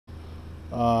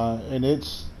and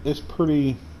it's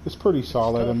pretty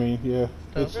solid. I tough. mean, yeah,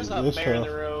 Tough. There's a it's bear in tough.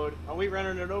 the road. Are we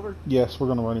running it over? Yes, we're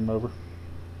gonna run him over.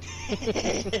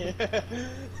 Hey,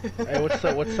 what's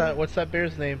that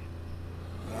bear's name?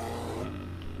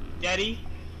 Daddy?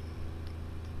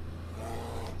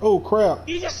 Oh crap!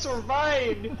 He just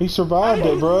survived! He survived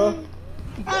it, bruh.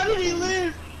 How did he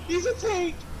live? He's a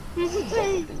tank! He's a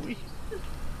tank!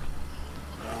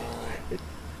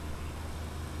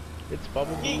 It's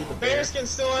Bumblebee the bear. Bears can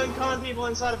still uncon people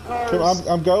inside of cars.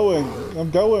 I'm going,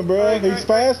 bruh. Right, He's right,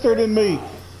 faster than me.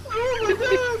 Oh my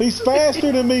god! He's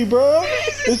faster than me, bruh.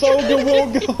 This ogre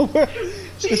won't go.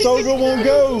 This ogre won't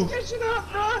go. He's catching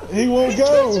up, bro. He won't He's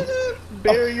go. catching up.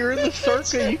 Bear, you're in the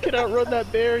circle. You can outrun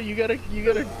that bear. You gotta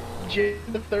jam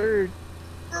the third.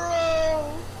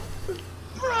 Bro!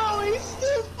 Bro, he's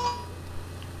still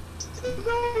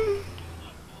going.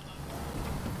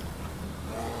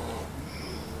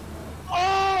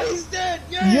 Oh, he's dead!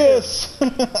 Yeah! Yes,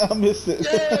 I missed it.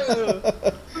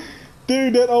 Yeah!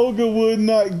 Dude, that ogre would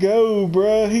not go,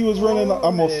 bruh. He was running. Oh,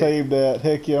 I'm gonna man. save that.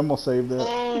 Heck yeah, I'm gonna save that.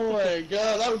 Oh my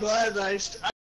god, I'm glad I